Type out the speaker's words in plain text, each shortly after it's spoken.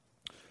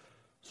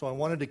So I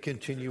wanted to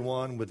continue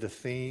on with the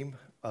theme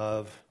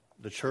of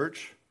the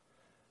church,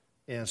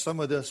 and some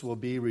of this will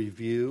be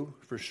review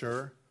for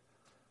sure,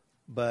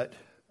 but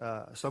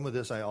some of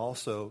this I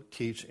also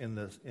teach in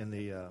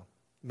the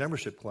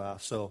membership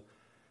class, so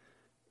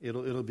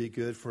it'll be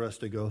good for us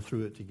to go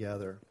through it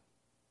together.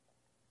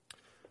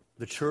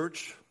 The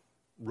church,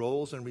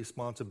 roles and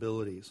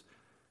responsibilities.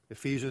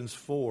 Ephesians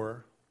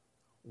 4,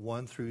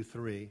 1 through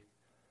 3.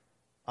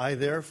 I,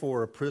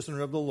 therefore, a prisoner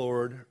of the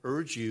Lord,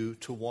 urge you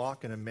to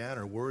walk in a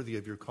manner worthy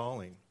of your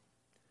calling,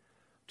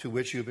 to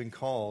which you have been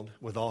called,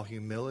 with all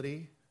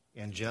humility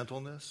and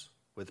gentleness,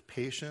 with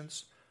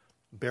patience,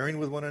 bearing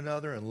with one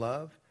another in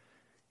love,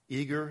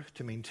 eager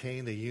to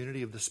maintain the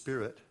unity of the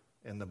Spirit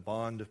and the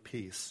bond of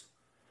peace.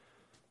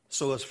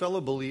 So as fellow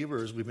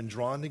believers, we've been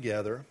drawn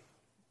together.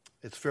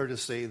 It's fair to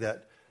say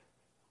that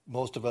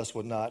most of us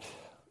would not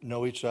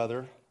know each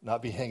other,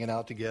 not be hanging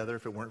out together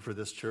if it weren't for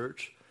this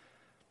church.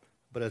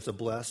 But it's a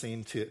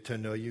blessing to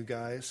know you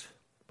guys.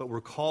 But we're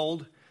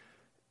called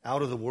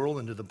out of the world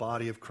into the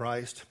body of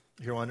Christ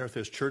here on earth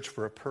as church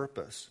for a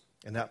purpose.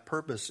 And that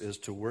purpose is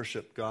to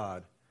worship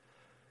God.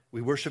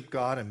 We worship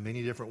God in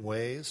many different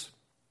ways.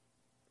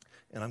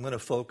 And I'm going to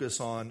focus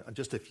on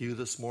just a few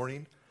this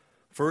morning.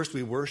 First,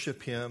 we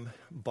worship Him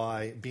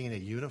by being a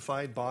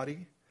unified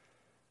body.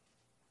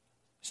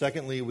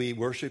 Secondly, we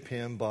worship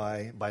Him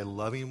by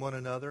loving one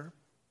another.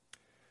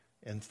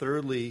 And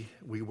thirdly,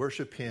 we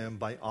worship Him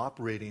by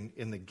operating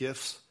in the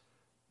gifts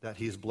that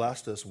He's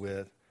blessed us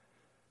with.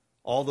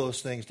 All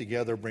those things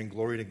together bring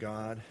glory to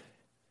God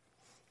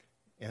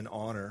and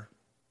honor.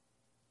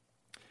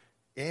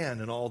 And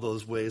in all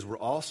those ways, we're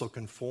also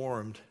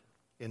conformed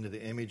into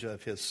the image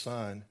of His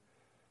Son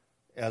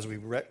as we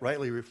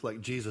rightly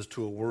reflect Jesus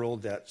to a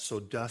world that so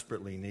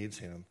desperately needs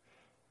Him.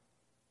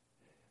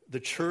 The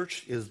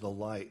church is the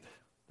light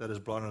that is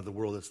brought into the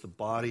world. It's the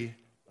body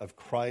of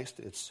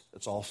Christ.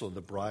 It's also the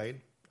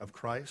bride of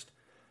Christ.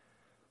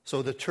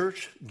 So the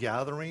church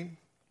gathering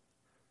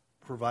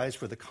provides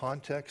for the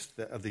context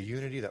of the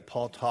unity that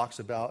Paul talks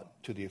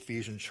about to the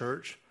Ephesian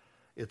church.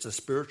 It's a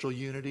spiritual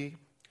unity.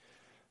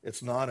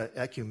 It's not an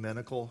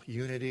ecumenical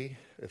unity.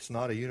 It's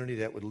not a unity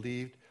that would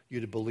lead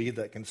you to believe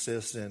that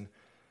consists in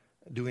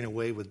doing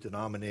away with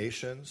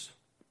denominations.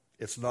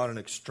 It's not an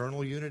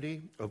external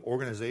unity of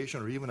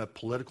organization or even a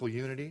political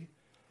unity.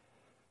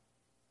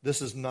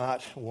 This is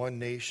not one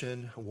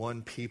nation,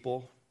 one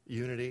people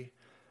unity.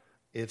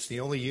 It's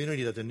the only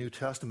unity that the New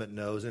Testament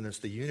knows, and it's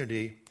the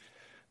unity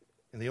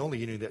and the only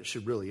unity that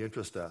should really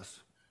interest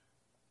us.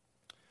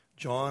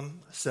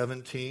 John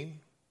 17,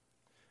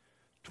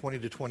 20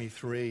 to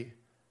 23,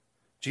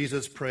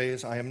 Jesus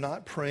prays, I am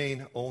not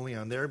praying only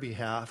on their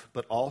behalf,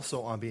 but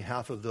also on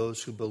behalf of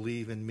those who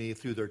believe in me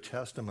through their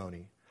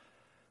testimony,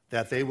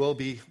 that they will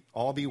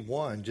all be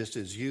one, just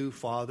as you,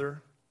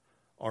 Father,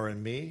 are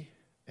in me,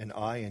 and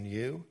I in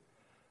you.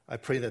 I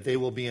pray that they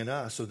will be in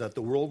us, so that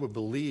the world will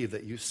believe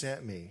that you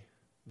sent me.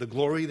 The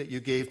glory that you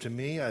gave to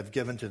me, I've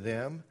given to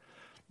them,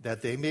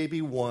 that they may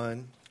be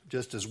one,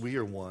 just as we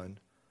are one.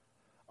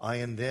 I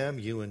and them,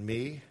 you and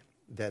me,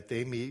 that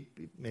they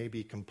may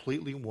be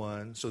completely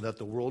one, so that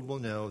the world will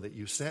know that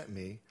you sent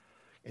me,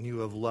 and you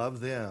have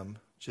loved them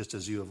just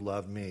as you have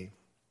loved me.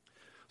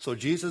 So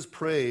Jesus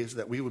prays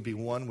that we would be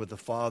one with the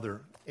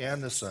Father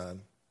and the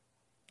Son.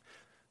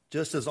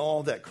 Just as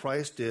all that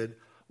Christ did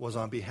was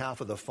on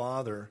behalf of the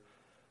Father,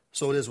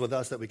 so it is with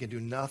us that we can do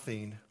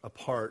nothing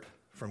apart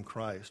from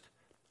Christ.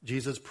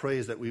 Jesus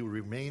prays that we would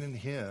remain in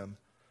Him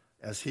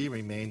as He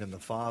remained in the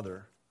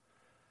Father.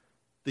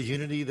 The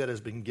unity that has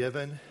been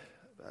given,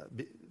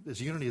 this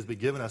unity has been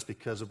given us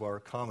because of our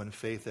common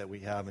faith that we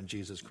have in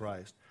Jesus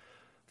Christ.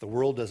 The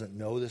world doesn't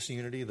know this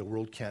unity. The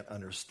world can't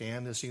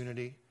understand this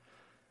unity.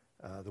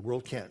 The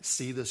world can't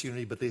see this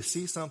unity, but they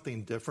see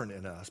something different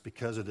in us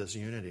because of this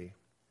unity.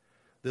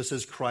 This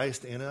is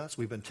Christ in us.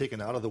 We've been taken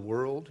out of the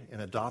world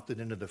and adopted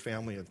into the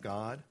family of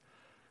God.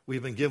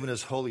 We've been given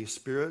His Holy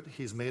Spirit.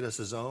 He's made us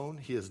His own.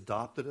 He has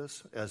adopted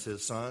us as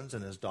His sons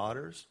and His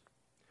daughters.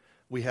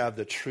 We have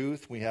the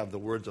truth. We have the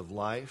words of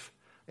life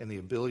and the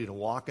ability to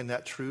walk in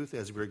that truth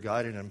as we're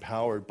guided and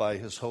empowered by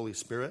His Holy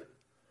Spirit.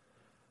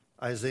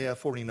 Isaiah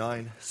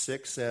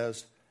 49:6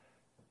 says,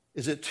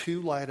 is it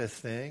too light a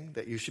thing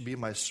that you should be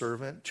my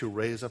servant to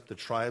raise up the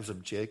tribes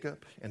of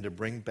Jacob and to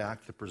bring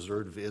back the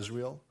preserved of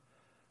Israel?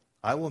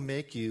 I will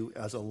make you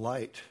as a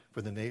light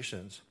for the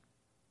nations,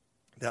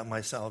 that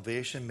my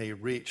salvation may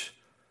reach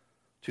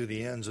to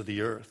the ends of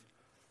the earth.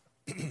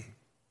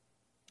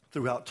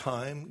 Throughout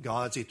time,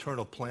 God's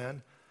eternal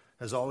plan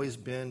has always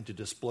been to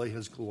display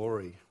His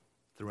glory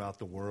throughout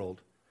the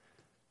world.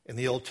 In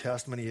the Old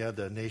Testament, He had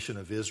the nation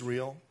of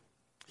Israel.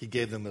 He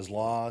gave them His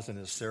laws and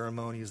His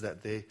ceremonies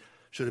that they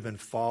should have been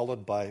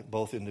followed by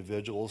both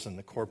individuals and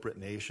the corporate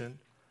nation.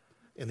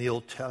 In the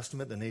Old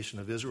Testament, the nation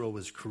of Israel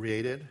was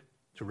created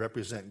to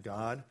represent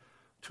God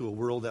to a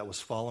world that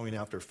was following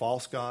after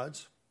false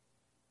gods.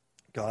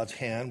 God's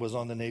hand was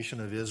on the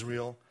nation of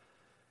Israel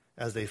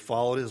as they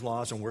followed His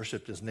laws and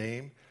worshiped His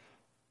name.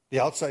 The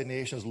outside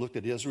nations looked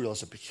at Israel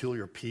as a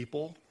peculiar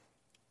people,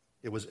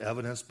 It was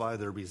evidenced by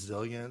their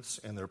resilience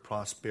and their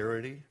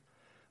prosperity.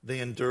 They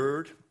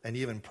endured and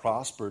even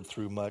prospered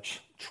through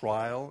much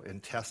trial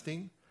and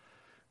testing.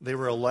 They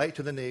were a light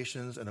to the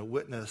nations and a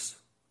witness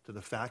to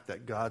the fact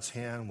that God's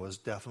hand was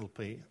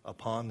definitely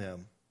upon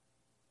them.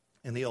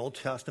 In the Old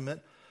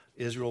Testament,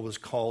 Israel was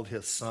called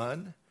his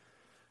son.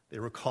 They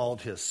were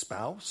called his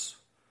spouse,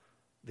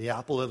 the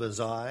apple of his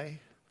eye,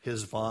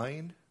 his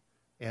vine,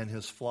 and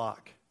his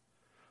flock.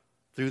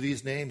 Through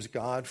these names,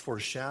 God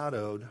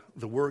foreshadowed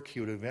the work he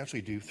would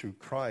eventually do through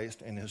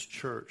Christ and his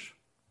church.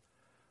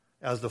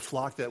 As the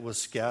flock that was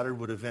scattered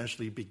would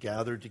eventually be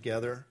gathered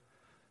together,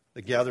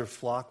 the gathered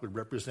flock would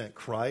represent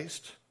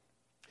Christ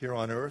here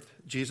on earth,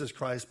 Jesus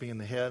Christ being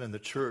the head and the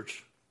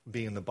church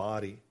being the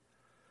body.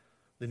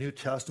 The New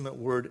Testament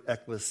word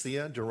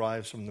ecclesia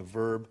derives from the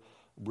verb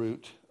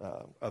root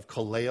of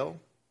kaleo,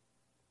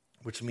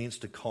 which means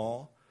to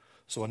call.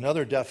 So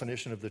another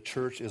definition of the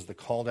church is the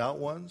called out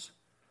ones.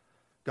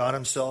 God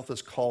himself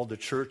has called the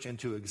church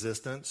into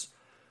existence.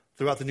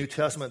 Throughout the New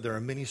Testament, there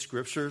are many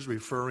scriptures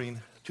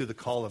referring to the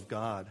call of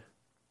God.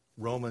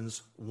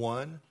 Romans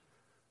 1,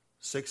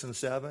 6 and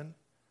 7,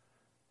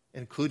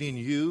 including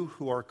you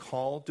who are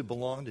called to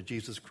belong to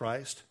Jesus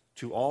Christ,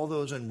 to all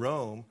those in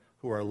Rome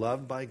who are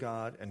loved by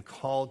God and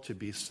called to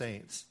be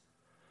saints.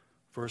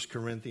 1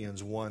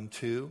 Corinthians 1,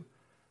 2,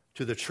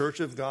 to the church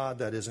of God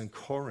that is in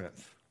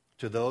Corinth,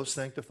 to those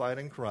sanctified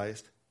in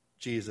Christ,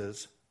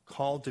 Jesus,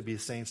 called to be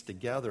saints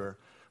together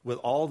with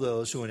all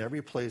those who in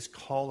every place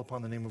call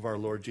upon the name of our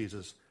Lord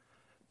Jesus,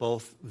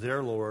 both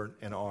their Lord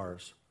and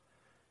ours.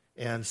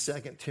 And 2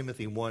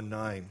 Timothy 1,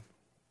 9,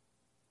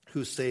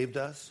 who saved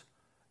us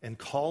and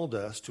called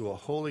us to a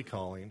holy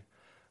calling,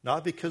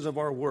 not because of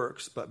our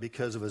works, but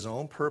because of his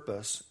own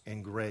purpose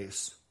and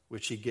grace,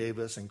 which he gave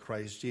us in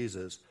Christ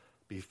Jesus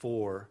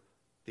before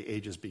the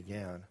ages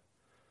began.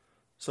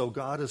 So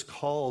God has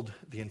called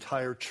the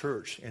entire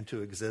church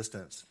into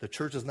existence. The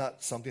church is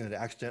not something that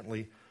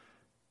accidentally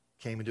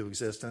came into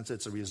existence.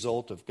 It's a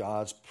result of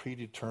God's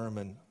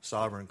predetermined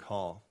sovereign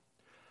call.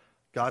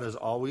 God has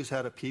always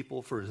had a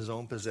people for his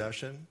own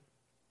possession.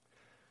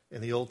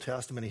 In the Old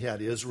Testament, he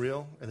had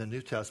Israel. In the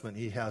New Testament,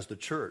 he has the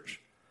church.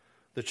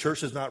 The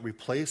church does not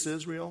replace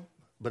Israel,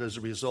 but as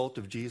a result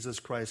of Jesus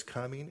Christ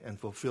coming and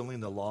fulfilling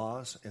the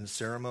laws and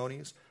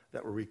ceremonies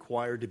that were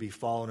required to be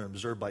followed and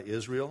observed by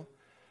Israel.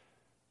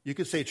 You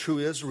could say true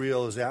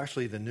Israel is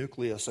actually the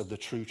nucleus of the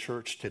true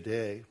church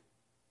today.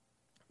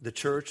 The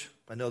church,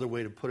 another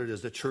way to put it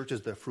is the church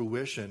is the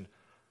fruition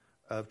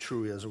of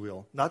true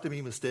Israel, not to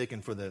be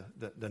mistaken for the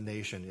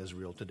nation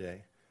Israel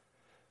today.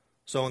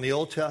 So in the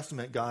Old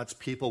Testament, God's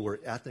people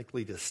were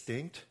ethnically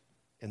distinct.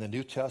 In the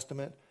New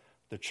Testament,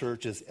 the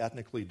church is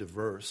ethnically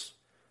diverse.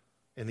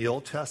 In the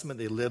Old Testament,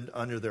 they lived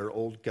under their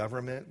old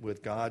government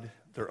with God,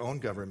 their own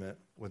government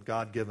with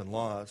God-given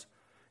laws.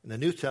 In the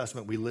New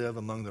Testament, we live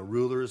among the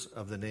rulers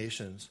of the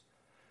nations.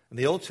 In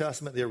the Old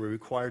Testament, they were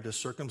required to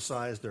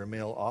circumcise their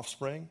male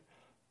offspring.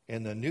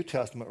 In the New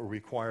Testament, were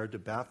required to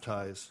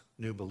baptize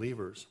new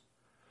believers.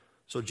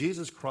 So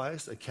Jesus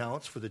Christ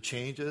accounts for the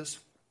changes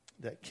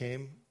that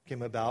came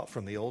about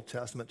from the Old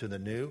Testament to the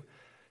New.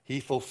 He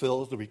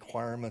fulfills the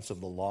requirements of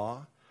the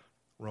law,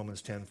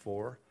 Romans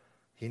 10:4.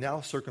 He now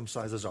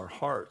circumcises our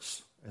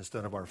hearts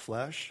instead of our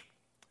flesh,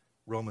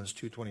 Romans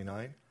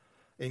 2:29.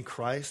 In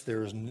Christ,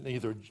 there is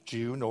neither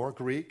Jew nor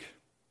Greek,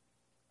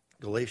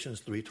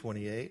 Galatians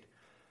 3:28.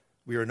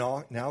 We are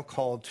now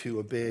called to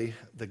obey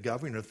the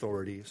governing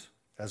authorities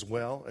as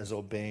well as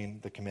obeying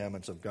the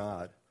commandments of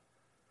God.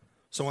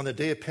 So on the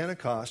day of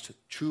Pentecost,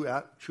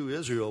 true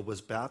Israel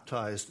was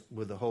baptized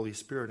with the Holy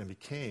Spirit and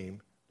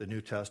became the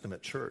New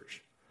Testament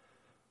church.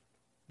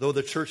 Though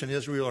the church and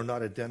Israel are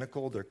not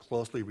identical, they're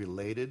closely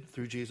related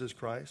through Jesus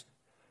Christ.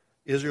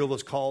 Israel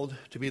was called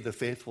to be the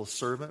faithful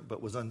servant,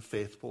 but was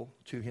unfaithful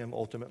to him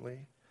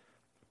ultimately.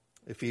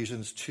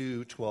 Ephesians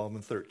 2:12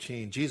 and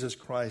 13. Jesus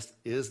Christ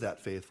is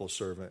that faithful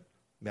servant.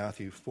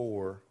 Matthew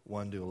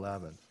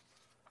 4:1-11.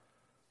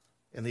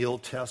 In the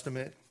Old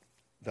Testament,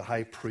 the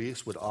high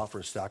priest would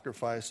offer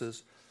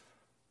sacrifices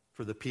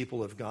for the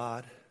people of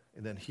God.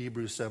 And then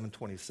Hebrews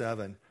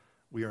 7:27,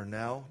 we are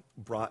now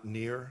brought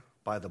near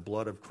by the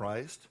blood of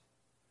Christ.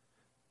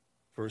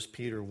 1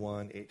 Peter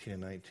 1:18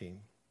 and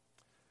 19.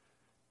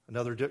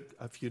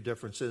 A few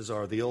differences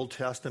are the Old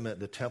Testament,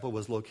 the temple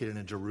was located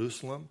in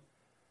Jerusalem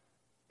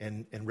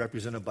and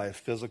represented by a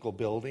physical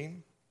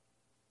building.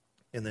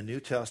 In the New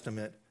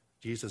Testament,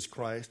 Jesus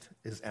Christ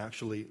is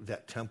actually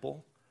that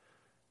temple.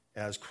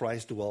 As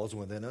Christ dwells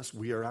within us,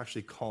 we are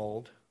actually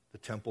called the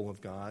temple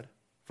of God,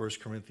 1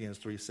 Corinthians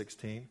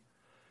 3:16.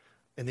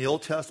 In the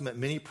Old Testament,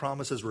 many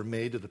promises were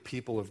made to the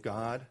people of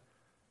God.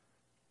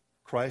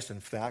 Christ, in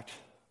fact,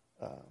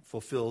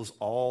 fulfills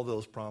all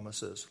those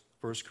promises,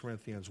 1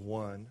 Corinthians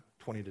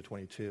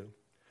 1:20-22.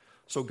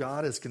 So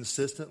God has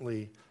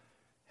consistently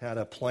had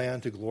a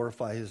plan to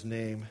glorify his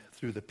name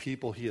through the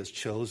people he has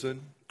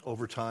chosen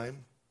over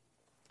time.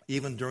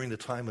 Even during the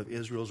time of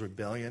Israel's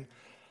rebellion,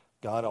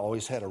 God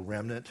always had a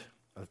remnant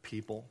of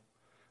people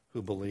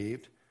who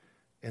believed.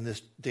 In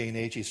this day and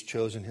age, he's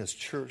chosen his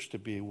church to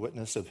be a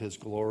witness of his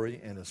glory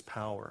and his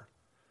power.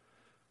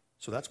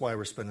 So that's why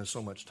we're spending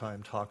so much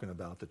time talking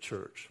about the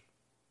church.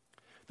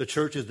 The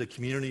church is the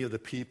community of the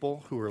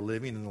people who are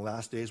living in the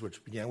last days,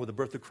 which began with the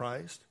birth of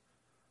Christ.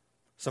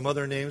 Some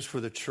other names for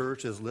the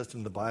church as listed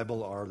in the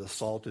Bible are the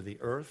salt of the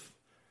earth,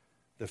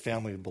 the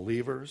family of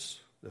believers,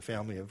 the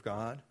family of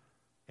God,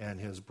 and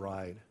his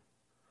bride.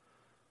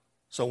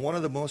 So one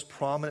of the most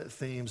prominent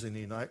themes in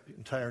the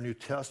entire New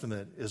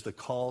Testament is the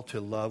call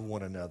to love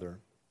one another.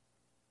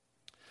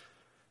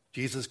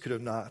 Jesus could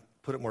have not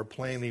put it more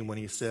plainly when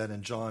he said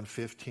in John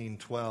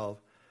 15:12,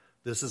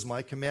 "This is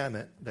my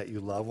commandment, that you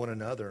love one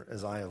another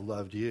as I have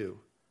loved you."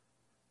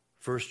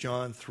 1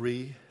 John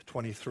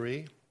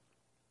 3:23,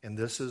 "And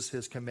this is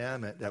his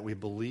commandment, that we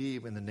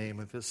believe in the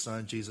name of his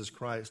Son, Jesus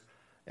Christ,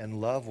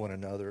 and love one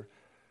another,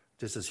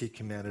 just as he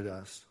commanded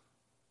us."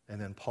 And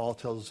then Paul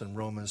tells us in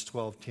Romans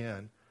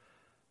 12:10,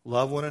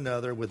 "Love one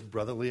another with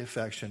brotherly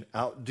affection,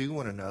 outdo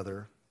one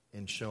another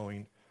in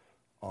showing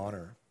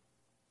honor."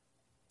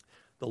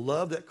 The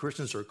love that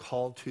Christians are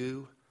called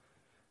to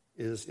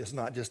is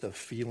not just a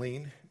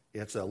feeling.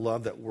 It's a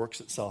love that works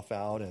itself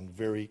out in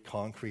very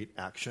concrete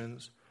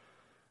actions.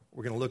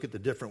 We're going to look at the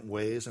different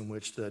ways in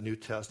which the New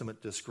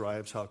Testament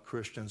describes how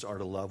Christians are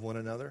to love one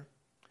another.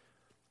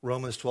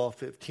 Romans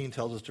 12:15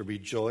 tells us to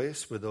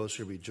rejoice with those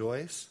who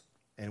rejoice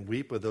and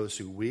weep with those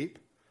who weep.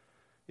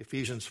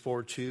 Ephesians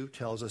 4:2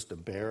 tells us to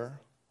bear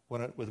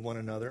with one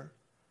another.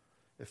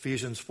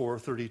 Ephesians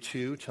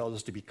 4:32 tells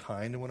us to be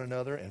kind to one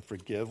another and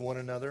forgive one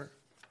another.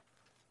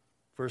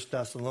 1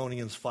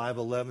 Thessalonians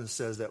 5:11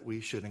 says that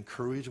we should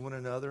encourage one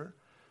another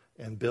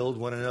and build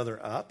one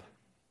another up.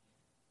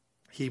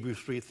 Hebrews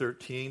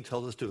 3:13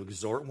 tells us to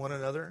exhort one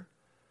another.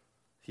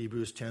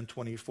 Hebrews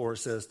 10:24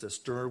 says to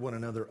stir one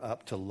another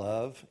up to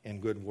love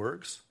and good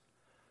works.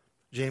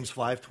 James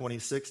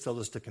 5:26 tells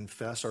us to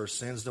confess our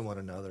sins to one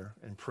another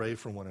and pray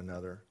for one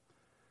another.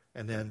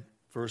 And then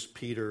 1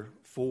 Peter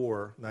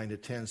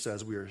 4:9-10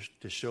 says we are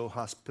to show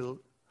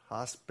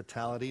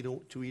hospitality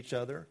to each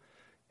other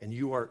and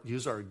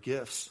use our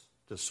gifts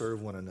to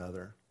serve one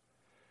another.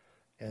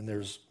 And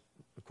there's,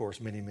 of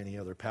course, many, many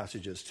other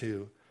passages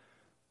too.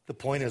 The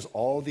point is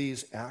all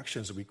these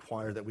actions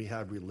require that we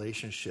have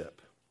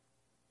relationship.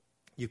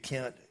 You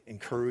can't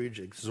encourage,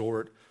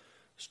 exhort,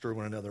 stir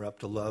one another up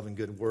to love and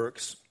good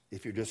works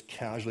if you're just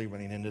casually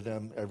running into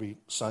them every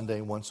Sunday,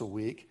 once a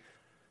week.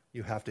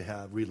 You have to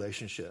have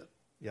relationship.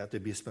 You have to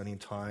be spending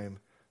time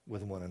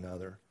with one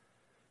another.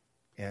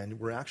 And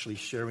we're actually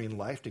sharing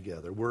life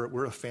together.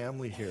 We're a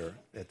family here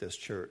at this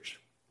church.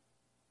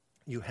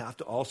 You have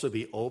to also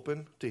be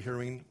open to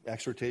hearing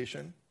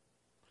exhortation,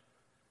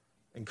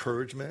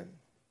 encouragement,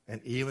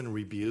 and even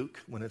rebuke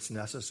when it's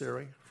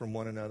necessary from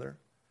one another.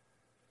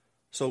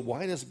 So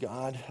why does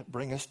God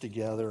bring us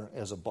together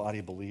as a body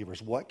of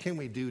believers? What can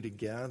we do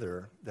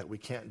together that we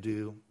can't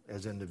do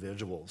as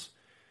individuals?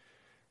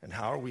 And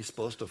how are we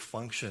supposed to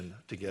function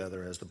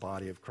together as the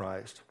body of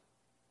Christ?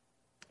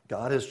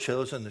 God has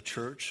chosen the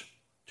church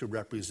to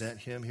represent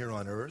him here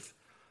on earth.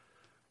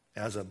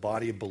 As a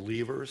body of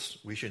believers,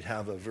 we should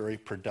have a very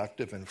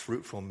productive and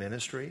fruitful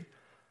ministry.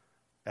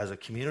 As a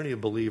community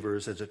of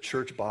believers, as a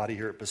church body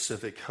here at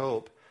Pacific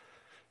Hope,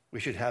 we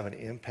should have an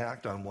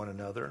impact on one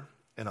another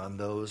and on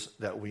those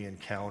that we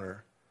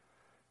encounter.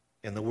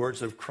 In the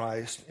words of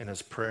Christ in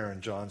his prayer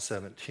in John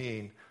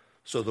 17,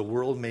 so the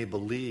world may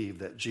believe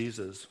that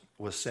Jesus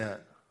was sent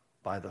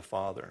by the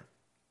Father.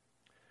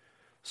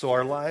 So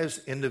our lives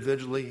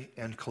individually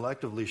and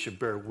collectively should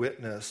bear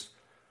witness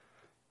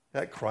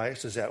that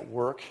Christ is at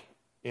work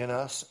in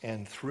us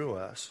and through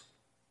us.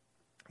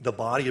 The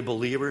body of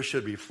believers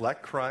should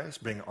reflect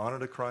Christ, bring honor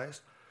to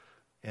Christ,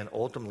 and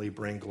ultimately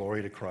bring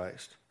glory to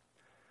Christ.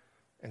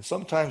 And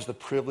sometimes the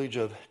privilege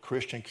of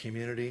Christian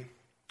community,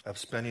 of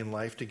spending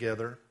life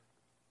together,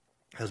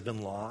 has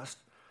been lost.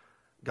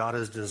 God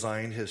has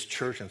designed his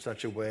church in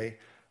such a way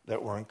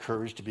that we're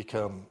encouraged to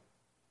become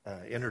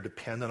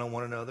interdependent on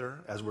one another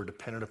as we're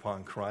dependent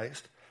upon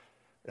Christ.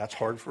 That's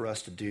hard for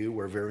us to do.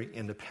 We're very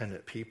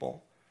independent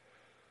people.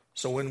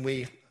 So when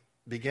we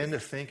begin to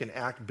think and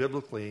act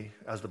biblically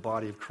as the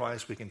body of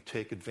Christ, we can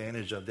take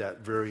advantage of that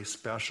very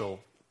special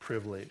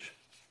privilege.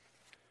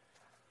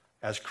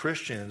 As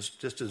Christians,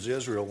 just as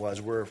Israel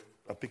was, we're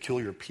a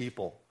peculiar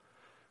people.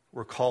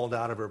 We're called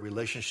out of a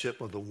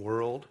relationship with the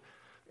world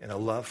and a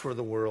love for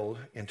the world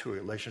into a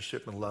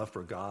relationship and love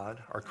for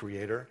God, our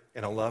Creator,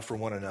 and a love for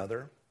one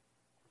another.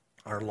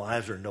 Our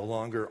lives are no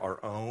longer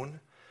our own.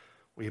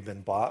 We've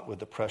been bought with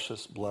the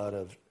precious blood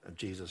of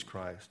Jesus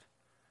Christ.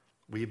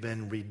 We've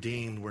been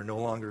redeemed. We're no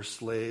longer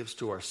slaves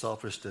to our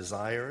selfish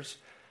desires.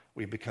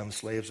 We become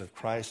slaves of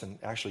Christ and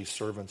actually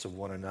servants of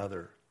one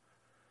another.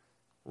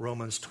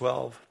 Romans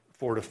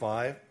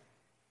 12:4-5.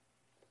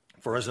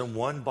 For as in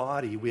one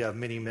body we have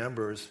many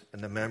members,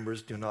 and the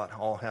members do not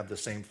all have the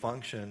same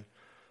function,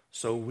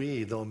 so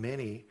we, though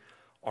many,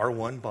 are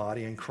one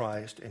body in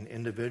Christ and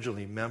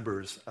individually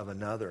members of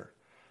another.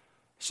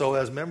 So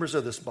as members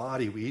of this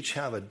body, we each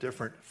have a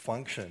different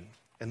function,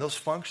 and those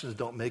functions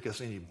don't make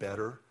us any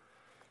better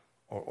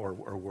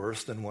or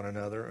worse than one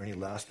another, or any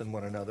less than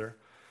one another.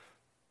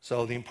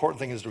 So the important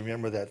thing is to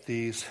remember that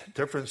these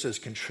differences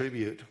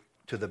contribute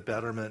to the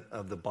betterment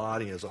of the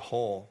body as a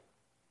whole.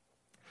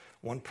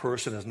 One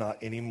person is not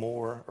any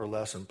more or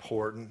less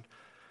important.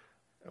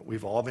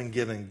 We've all been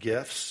given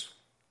gifts.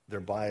 They're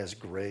by His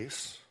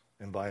grace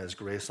and by His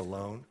grace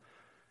alone.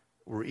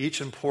 We're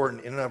each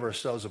important in and of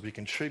ourselves if we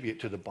contribute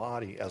to the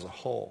body as a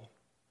whole.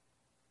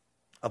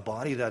 A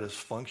body that is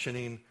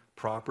functioning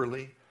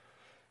properly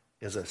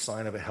is a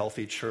sign of a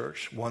healthy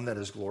church. One that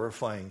is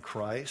glorifying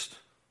Christ,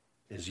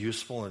 is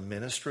useful in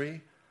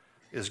ministry,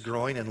 is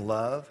growing in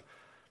love,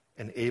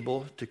 and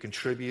able to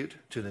contribute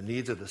to the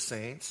needs of the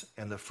saints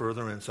and the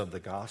furtherance of the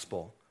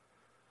gospel.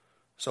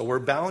 So we're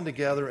bound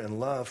together in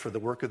love for the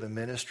work of the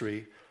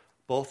ministry,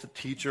 both the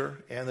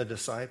teacher and the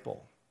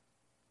disciple.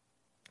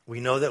 We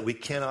know that we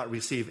cannot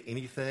receive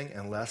anything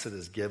unless it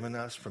is given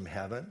us from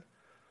heaven.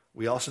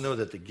 We also know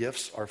that the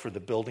gifts are for the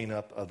building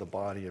up of the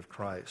body of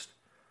Christ.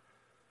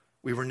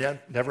 We were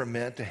never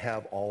meant to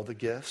have all the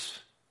gifts,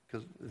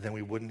 because then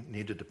we wouldn't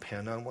need to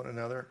depend on one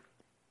another.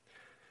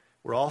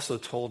 We're also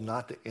told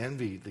not to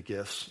envy the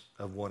gifts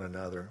of one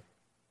another.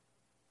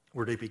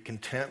 We're to be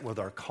content with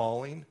our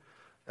calling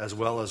as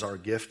well as our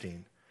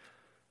gifting.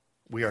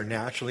 We are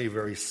naturally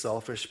very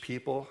selfish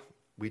people.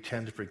 We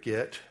tend to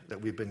forget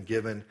that we've been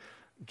given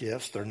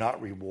gifts. They're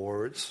not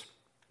rewards.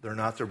 They're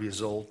not the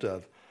result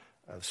of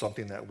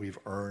something that we've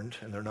earned,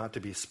 and they're not to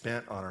be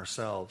spent on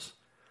ourselves.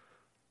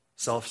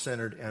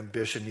 Self-centered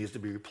ambition needs to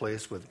be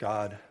replaced with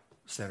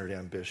God-centered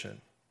ambition.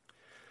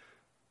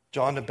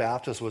 John the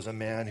Baptist was a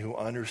man who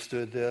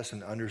understood this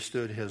and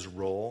understood his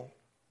role.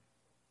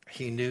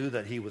 He knew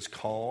that he was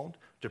called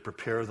to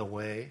prepare the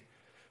way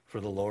for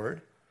the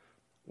Lord.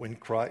 When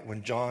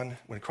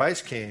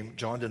Christ came,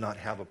 John did not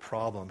have a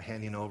problem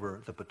handing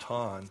over the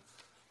baton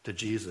to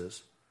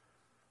Jesus.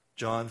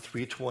 John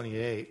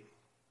 3:28,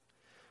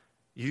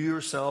 you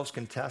yourselves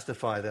can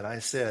testify that I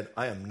said,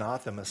 I am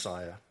not the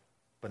Messiah,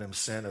 but am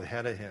sent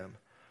ahead of him.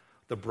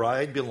 The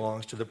bride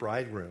belongs to the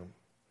bridegroom.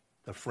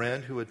 The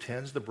friend who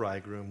attends the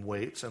bridegroom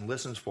waits and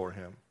listens for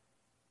him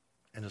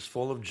and is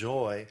full of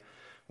joy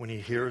when he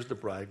hears the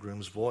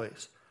bridegroom's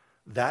voice.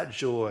 That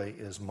joy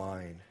is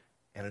mine,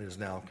 and it is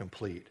now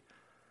complete.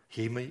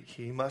 He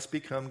must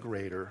become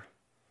greater,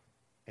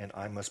 and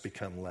I must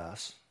become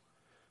less.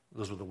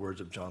 Those were the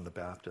words of John the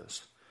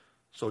Baptist.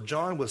 So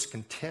John was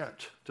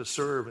content to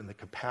serve in the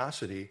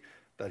capacity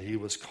that he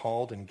was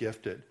called and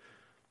gifted.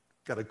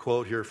 Got a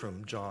quote here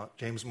from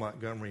James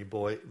Montgomery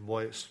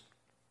Boyce.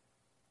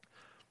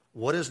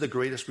 What is the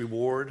greatest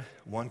reward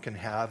one can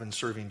have in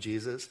serving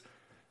Jesus?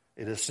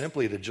 It is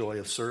simply the joy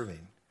of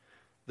serving,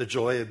 the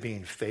joy of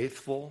being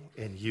faithful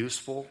and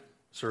useful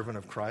servant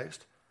of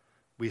Christ.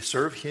 We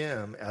serve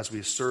him as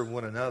we serve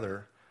one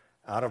another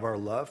out of our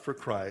love for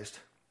Christ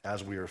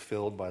as we are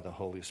filled by the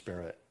Holy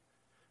Spirit.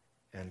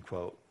 End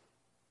quote.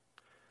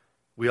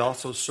 We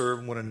also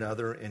serve one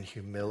another in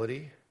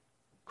humility.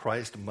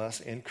 Christ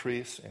must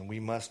increase and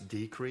we must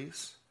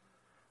decrease.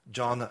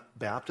 John the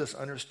Baptist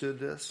understood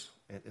this,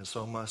 and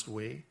so must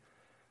we.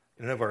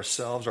 In and of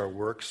ourselves, our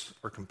works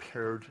are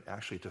compared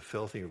actually to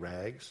filthy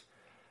rags.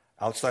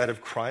 Outside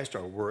of Christ,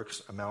 our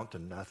works amount to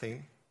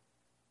nothing.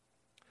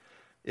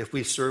 If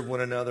we serve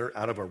one another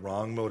out of a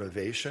wrong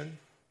motivation,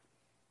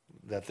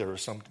 that there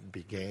is something to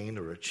be gained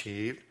or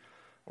achieved,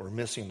 we're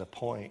missing the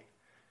point.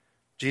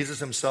 Jesus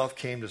himself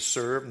came to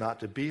serve,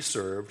 not to be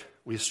served.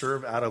 We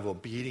serve out of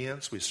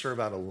obedience. We serve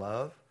out of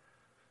love.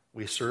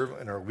 We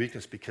serve in our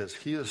weakness because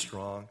he is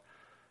strong.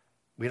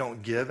 We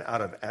don't give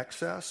out of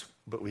excess,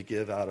 but we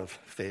give out of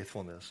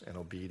faithfulness and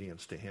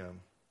obedience to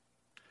him.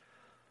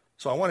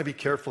 So I want to be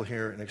careful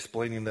here in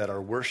explaining that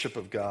our worship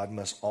of God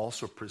must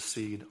also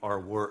precede our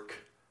work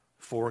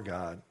for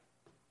God.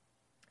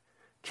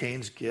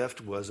 Cain's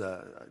gift was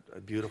a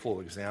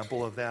beautiful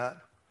example of that.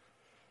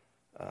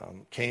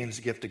 Cain's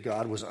gift to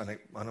God was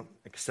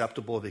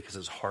unacceptable because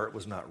his heart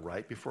was not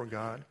right before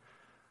God.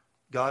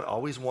 God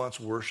always wants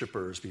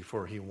worshipers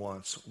before he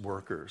wants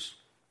workers.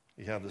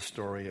 You have the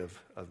story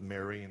of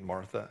Mary and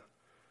Martha.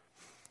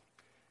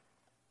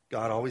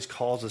 God always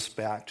calls us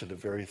back to the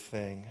very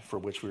thing for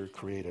which we were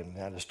created, and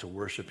that is to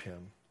worship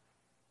him.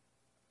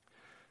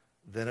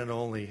 Then and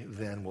only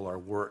then will our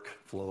work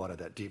flow out of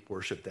that deep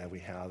worship that we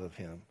have of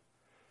him.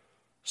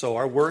 So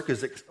our work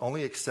is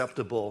only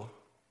acceptable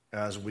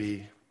as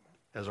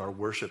our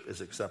worship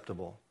is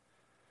acceptable.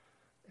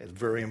 It's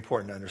very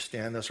important to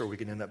understand this, or we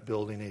can end up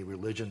building a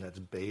religion that's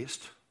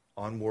based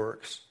on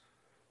works,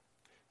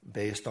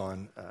 based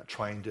on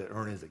trying to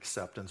earn his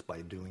acceptance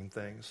by doing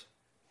things.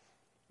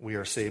 We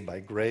are saved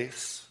by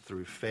grace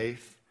through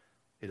faith.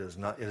 It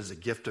is a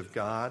gift of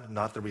God,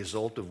 not the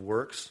result of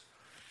works,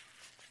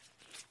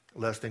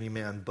 lest any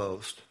man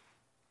boast.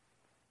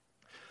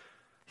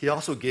 He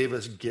also gave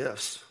us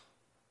gifts,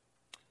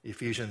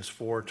 Ephesians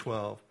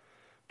 4:12,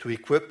 to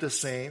equip the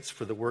saints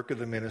for the work of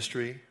the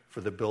ministry,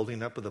 for the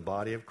building up of the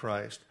body of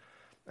Christ,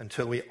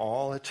 until we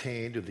all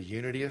attain to the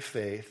unity of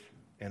faith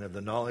and of the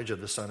knowledge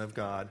of the Son of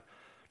God,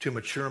 to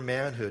mature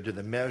manhood, to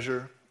the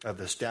measure of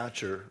the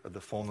stature of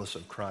the fullness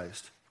of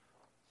Christ.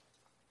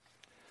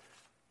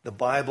 The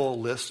Bible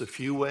lists a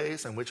few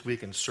ways in which we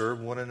can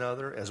serve one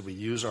another as we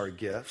use our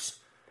gifts.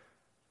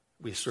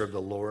 We serve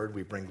the Lord.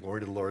 We bring glory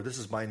to the Lord. This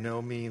is by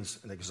no means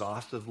an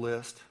exhaustive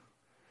list.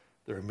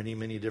 There are many,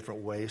 many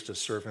different ways to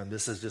serve Him.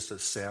 This is just a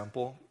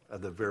sample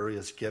of the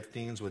various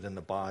giftings within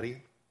the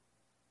body.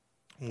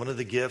 One of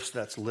the gifts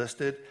that's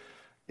listed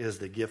is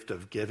the gift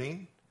of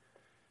giving.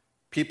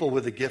 People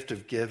with the gift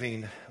of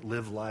giving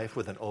live life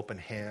with an open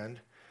hand.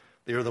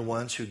 They are the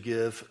ones who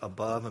give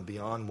above and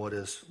beyond what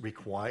is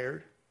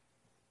required.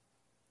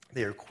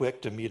 They are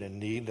quick to meet a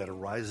need that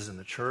arises in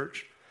the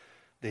church.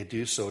 They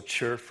do so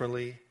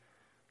cheerfully,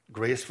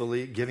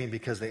 gracefully, giving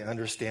because they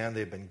understand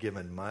they've been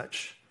given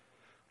much.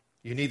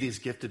 You need these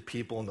gifted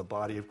people in the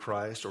body of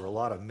Christ, or a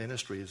lot of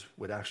ministries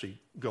would actually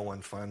go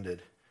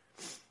unfunded.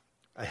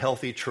 A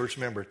healthy church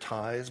member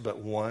tithes, but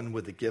one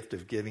with the gift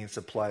of giving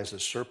supplies the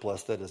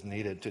surplus that is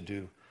needed to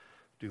do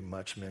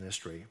much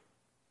ministry.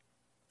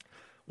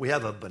 We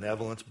have a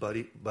benevolence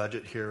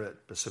budget here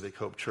at Pacific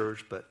Hope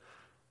Church, but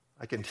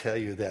I can tell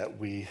you that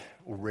we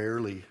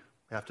rarely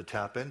have to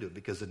tap into it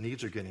because the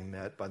needs are getting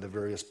met by the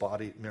various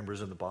body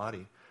members in the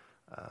body.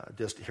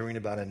 Just hearing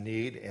about a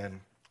need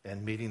and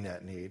meeting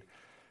that need,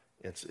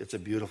 it's a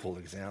beautiful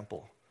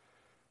example.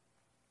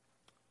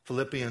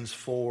 Philippians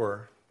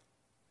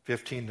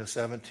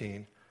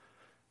 4:15-17.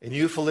 And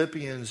you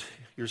Philippians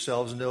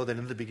yourselves know that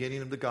in the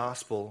beginning of the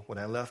gospel, when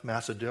I left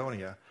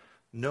Macedonia,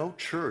 no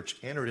church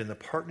entered into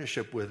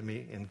partnership with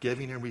me in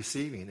giving and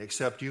receiving,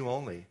 except you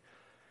only.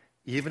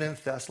 Even in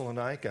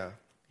Thessalonica,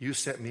 you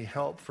sent me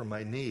help for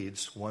my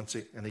needs once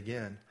and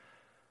again.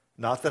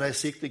 Not that I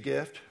seek the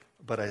gift,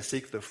 but I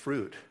seek the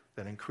fruit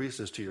that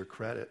increases to your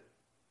credit.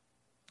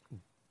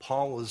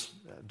 Paul was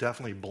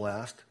definitely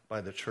blessed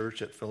by the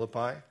church at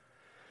Philippi,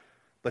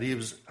 but I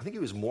think he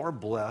was more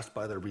blessed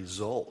by the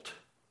result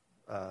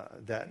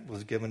that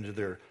was given to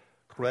their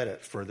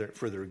credit for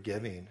their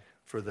giving,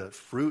 for the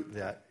fruit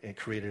that it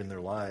created in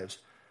their lives.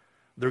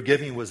 Their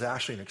giving was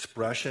actually an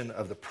expression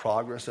of the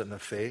progress in the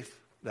faith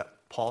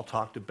that Paul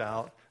talked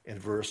about in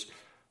verse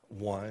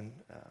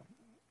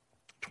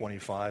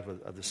 1:25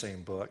 of the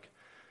same book.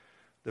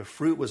 The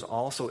fruit was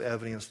also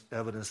evidence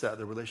that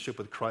the relationship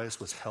with Christ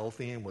was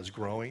healthy and was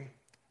growing.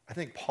 I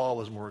think Paul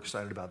was more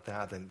excited about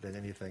that than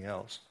anything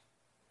else.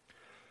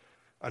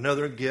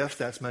 Another gift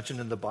that's mentioned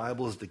in the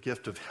Bible is the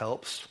gift of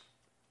helps.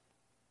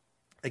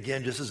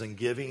 Again, just as in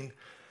giving,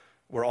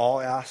 we're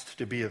all asked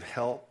to be of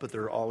help, but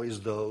there are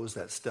always those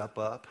that step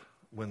up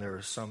when there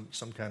is some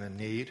kind of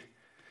need.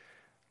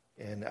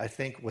 And I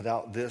think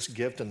without this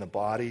gift in the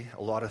body,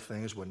 a lot of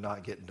things would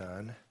not get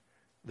done.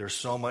 There's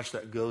so much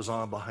that goes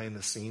on behind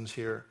the scenes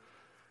here.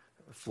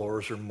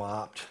 Floors are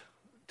mopped,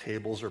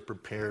 tables are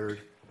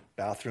prepared,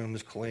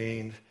 bathrooms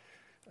cleaned,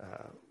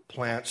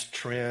 plants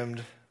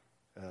trimmed,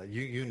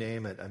 you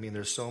name it. I mean,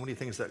 there's so many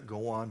things that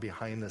go on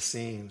behind the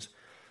scenes.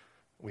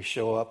 We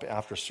show up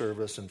after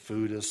service and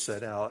food is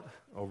set out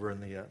over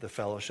in the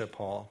fellowship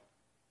hall.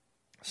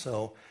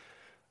 So,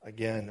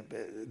 again,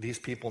 these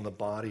people in the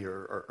body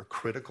are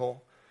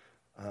critical.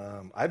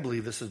 I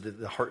believe this is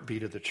the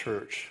heartbeat of the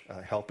church,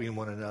 helping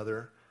one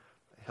another,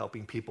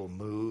 helping people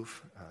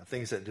move,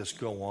 things that just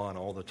go on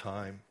all the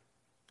time.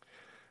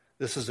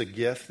 This is a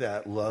gift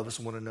that loves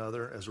one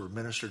another as we're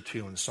ministered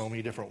to in so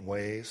many different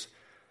ways.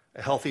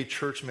 A healthy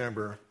church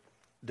member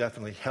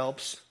definitely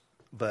helps,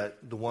 but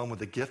the one with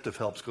the gift of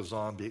helps goes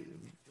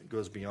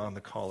beyond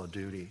the call of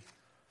duty.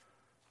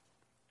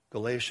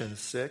 Galatians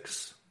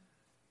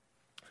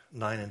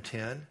 6:9 and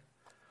 10.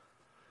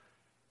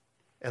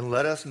 And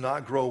let us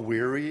not grow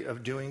weary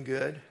of doing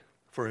good,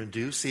 for in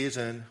due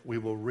season we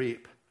will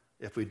reap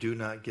if we do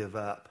not give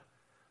up.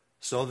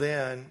 So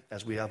then,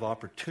 as we have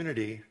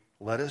opportunity,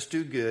 let us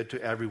do good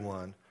to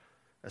everyone,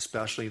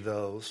 especially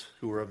those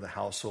who are of the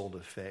household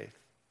of faith.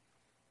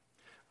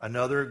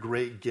 Another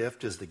great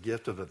gift is the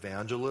gift of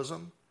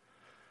evangelism.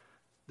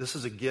 This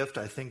is a gift,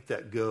 I think,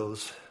 that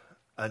goes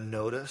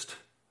unnoticed.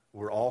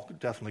 We're all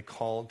definitely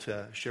called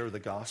to share the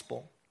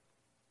gospel.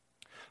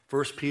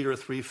 1 Peter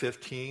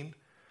 3:15.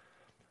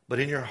 But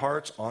in your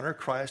hearts, honor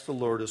Christ the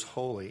Lord as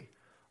holy,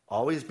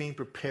 always being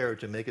prepared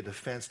to make a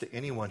defense to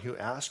anyone who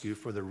asks you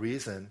for the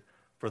reason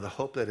for the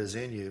hope that is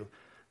in you,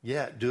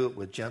 yet do it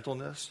with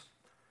gentleness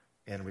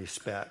and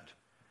respect.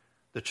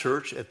 The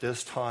church at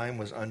this time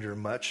was under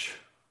much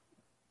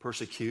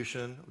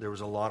persecution. There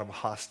was a lot of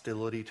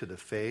hostility to the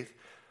faith.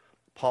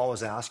 Paul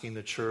was asking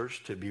the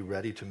church to be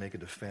ready to make a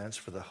defense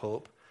for the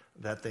hope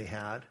that they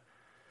had,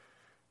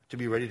 to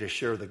be ready to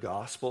share the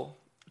gospel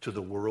to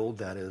the world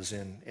that is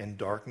in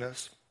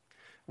darkness.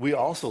 We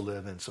also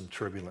live in some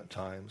turbulent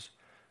times.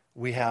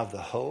 We have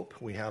the hope,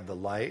 we have the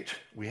light,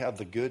 we have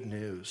the good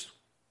news,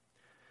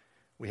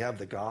 we have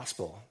the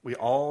gospel. We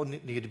all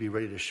need to be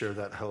ready to share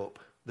that hope.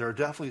 There are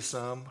definitely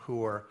some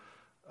who are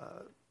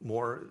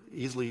more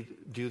easily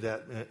do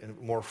that in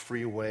a more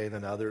free way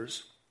than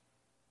others.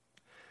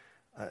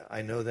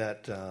 I know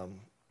that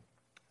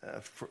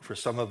for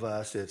some of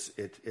us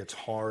it's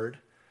hard,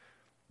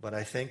 but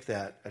I think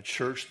that a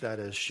church that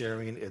is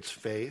sharing its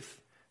faith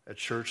A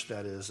church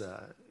that is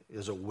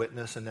a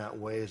witness in that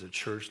way is a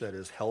church that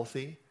is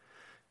healthy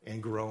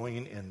and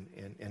growing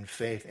in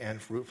faith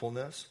and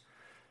fruitfulness.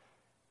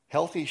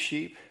 Healthy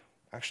sheep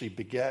actually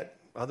beget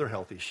other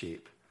healthy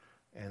sheep.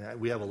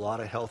 And we have a lot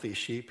of healthy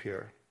sheep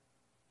here.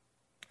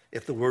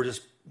 If the word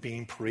is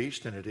being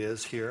preached, and it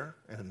is here,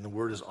 and the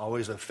word is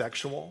always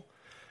effectual,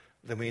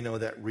 then we know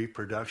that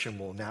reproduction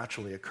will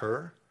naturally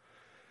occur.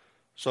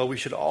 So we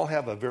should all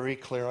have a very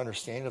clear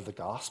understanding of the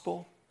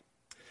gospel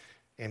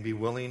and be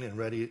willing and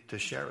ready to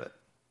share it.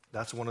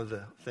 That's one of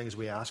the things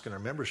we ask in our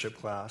membership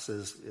class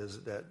is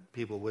that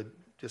people would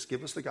just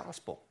give us the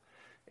gospel.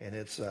 And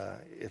it's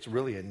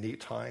really a neat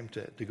time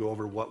to go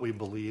over what we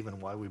believe and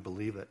why we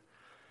believe it.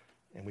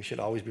 And we should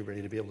always be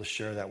ready to be able to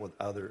share that with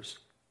others.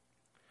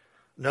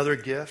 Another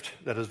gift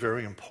that is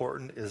very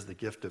important is the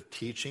gift of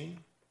teaching.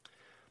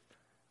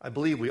 I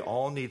believe we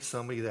all need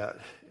somebody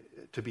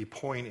to be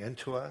pouring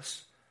into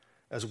us,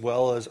 as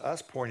well as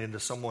us pouring into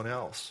someone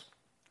else.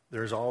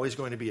 There's always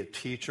going to be a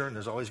teacher, and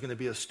there's always going to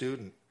be a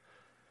student.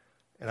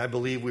 And I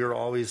believe we are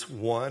always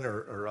one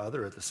or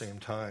other at the same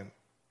time.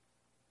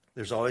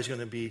 There's always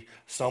going to be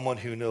someone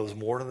who knows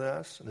more than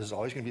us, and there's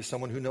always going to be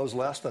someone who knows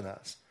less than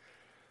us.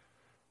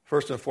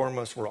 First and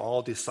foremost, we're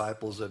all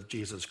disciples of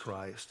Jesus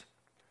Christ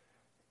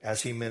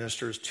as he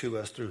ministers to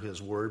us through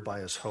his word by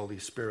his Holy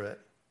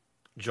Spirit.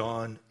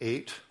 John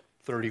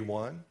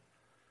 8:31.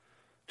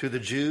 To the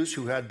Jews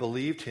who had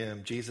believed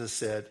him, Jesus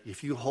said,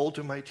 "If you hold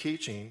to my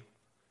teaching,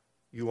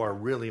 you are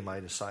really my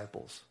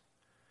disciples."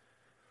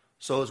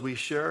 So as we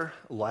share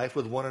life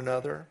with one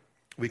another,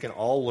 we can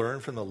all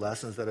learn from the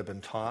lessons that have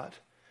been taught.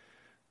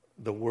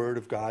 The word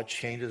of God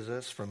changes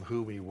us from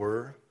who we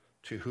were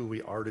to who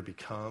we are to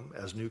become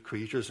as new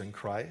creatures in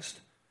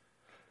Christ.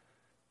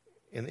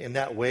 In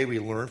that way, we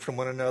learn from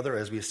one another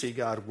as we see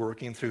God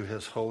working through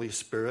his Holy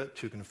Spirit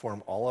to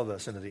conform all of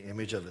us into the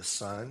image of his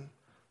Son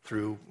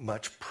through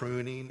much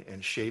pruning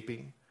and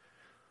shaping,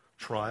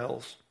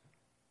 trials.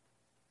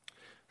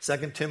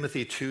 2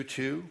 Timothy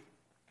 2:2,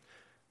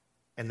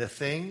 and the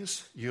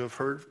things you have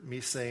heard me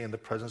say in the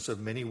presence of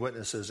many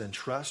witnesses,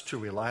 entrust to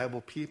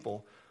reliable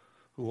people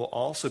who will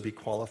also be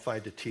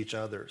qualified to teach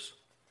others.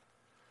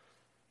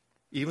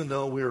 Even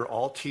though we are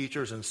all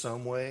teachers in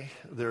some way,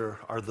 there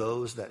are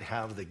those that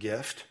have the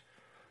gift,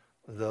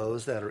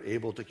 those that are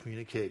able to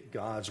communicate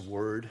God's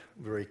word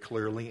very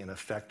clearly and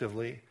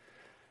effectively.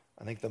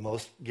 I think the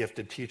most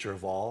gifted teacher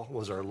of all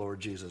was our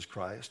Lord Jesus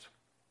Christ.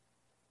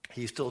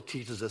 He still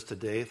teaches us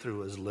today through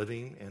his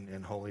living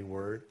and holy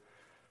word.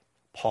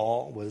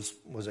 Paul was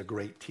a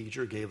great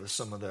teacher, gave us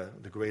some of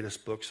the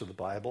greatest books of the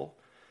Bible.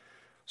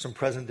 Some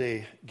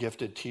present-day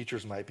gifted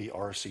teachers might be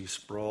R.C.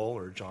 Sproul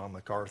or John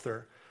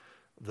MacArthur.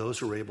 Those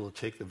who are able to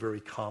take the very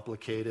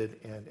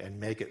complicated and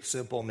make it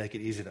simple, make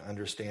it easy to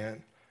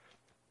understand.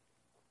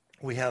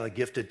 We have a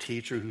gifted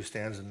teacher who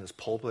stands in this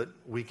pulpit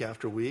week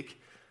after week.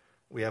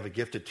 We have a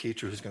gifted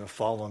teacher who's going to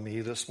follow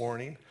me this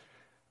morning.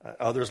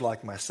 Others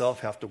like myself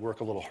have to work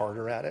a little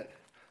harder at it.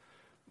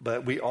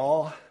 But we're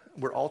all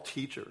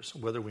teachers,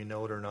 whether we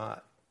know it or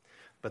not.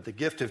 But the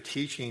gift of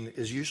teaching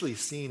is usually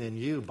seen in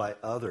you by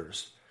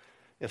others.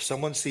 If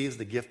someone sees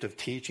the gift of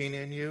teaching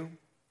in you,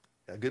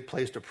 a good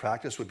place to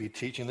practice would be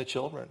teaching the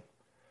children.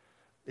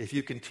 If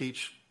you can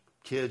teach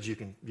kids, you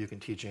can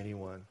teach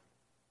anyone.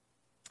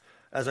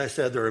 As I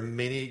said, there are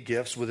many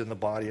gifts within the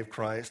body of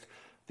Christ.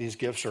 These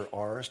gifts are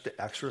ours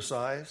to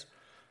exercise.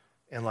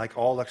 And like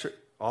all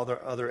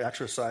other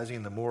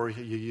exercising, the more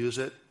you use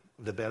it,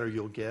 the better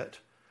you'll get.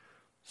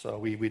 So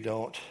we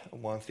don't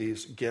want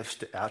these gifts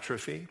to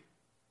atrophy.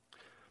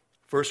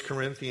 1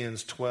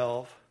 Corinthians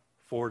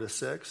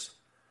 12:4-6.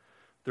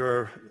 There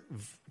are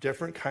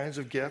different kinds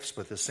of gifts,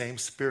 but the same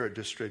Spirit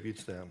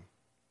distributes them.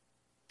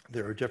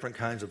 There are different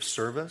kinds of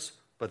service,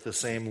 but the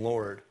same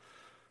Lord.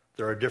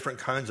 There are different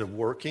kinds of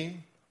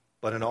working,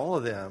 but in all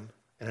of them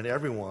and in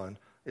everyone,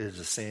 it is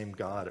the same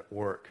God at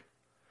work.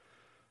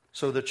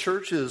 So the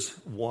church is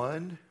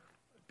one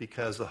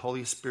because the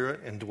Holy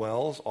Spirit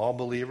indwells all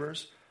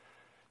believers.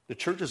 The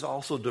church is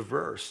also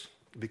diverse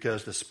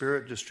because the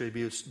Spirit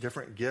distributes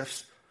different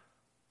gifts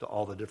to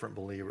all the different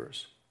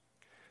believers.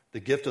 The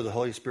gift of the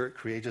Holy Spirit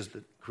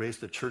creates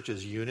the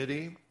church's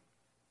unity,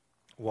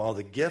 while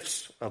the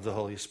gifts of the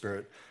Holy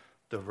Spirit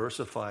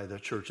diversify the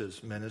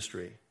church's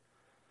ministry.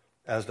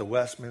 As the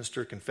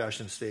Westminster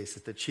Confession states,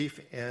 it's the chief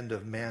end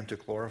of man to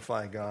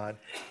glorify God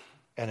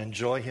and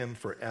enjoy him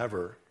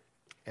forever.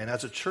 And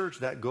as a church,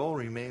 that goal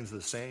remains the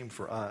same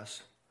for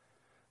us.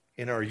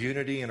 In our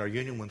unity and our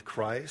union with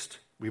Christ,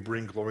 we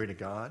bring glory to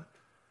God.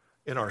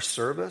 In our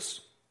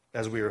service,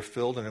 as we are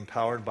filled and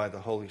empowered by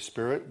the Holy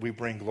Spirit, we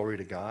bring glory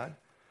to God.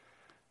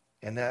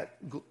 And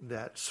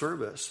that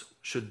service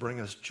should bring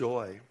us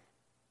joy.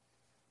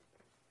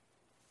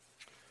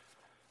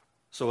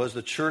 So as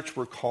the church,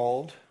 we're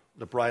called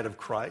the bride of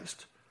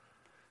Christ.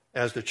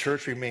 As the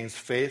church remains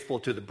faithful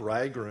to the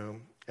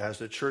bridegroom, as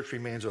the church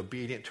remains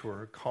obedient to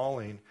her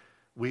calling,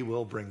 we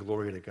will bring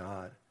glory to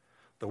God.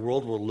 The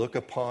world will look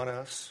upon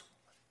us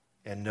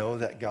and know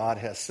that God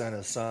has sent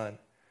his Son.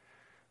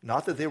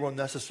 Not that they will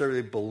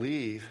necessarily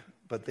believe,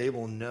 but they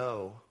will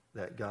know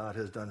that God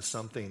has done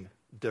something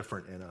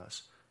different in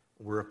us.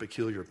 We're a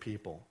peculiar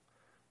people.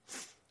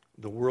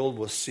 The world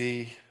will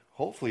see,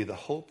 hopefully, the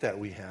hope that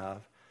we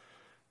have.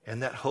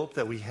 And that hope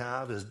that we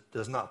have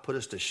does not put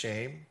us to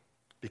shame,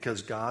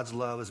 because God's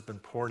love has been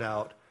poured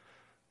out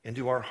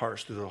into our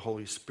hearts through the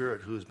Holy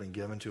Spirit who has been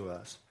given to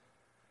us.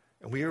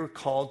 And we are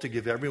called to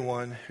give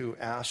everyone who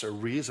asks a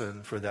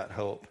reason for that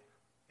hope.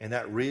 And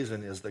that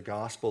reason is the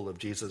gospel of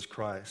Jesus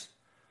Christ.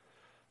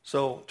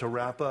 So to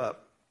wrap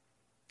up,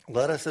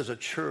 let us as a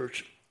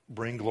church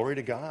bring glory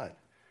to God.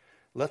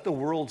 Let the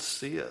world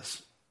see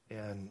us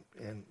and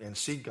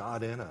see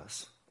God in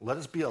us. Let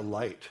us be a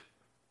light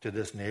to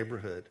this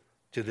neighborhood,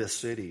 to this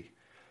city,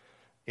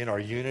 in our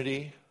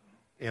unity,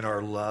 in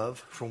our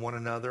love for one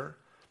another,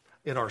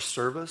 in our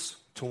service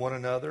to one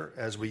another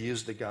as we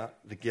use the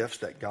gifts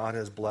that God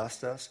has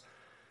blessed us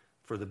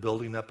for the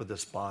building up of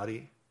this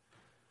body.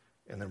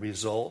 And the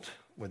result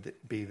would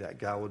be that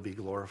God would be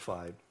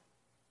glorified.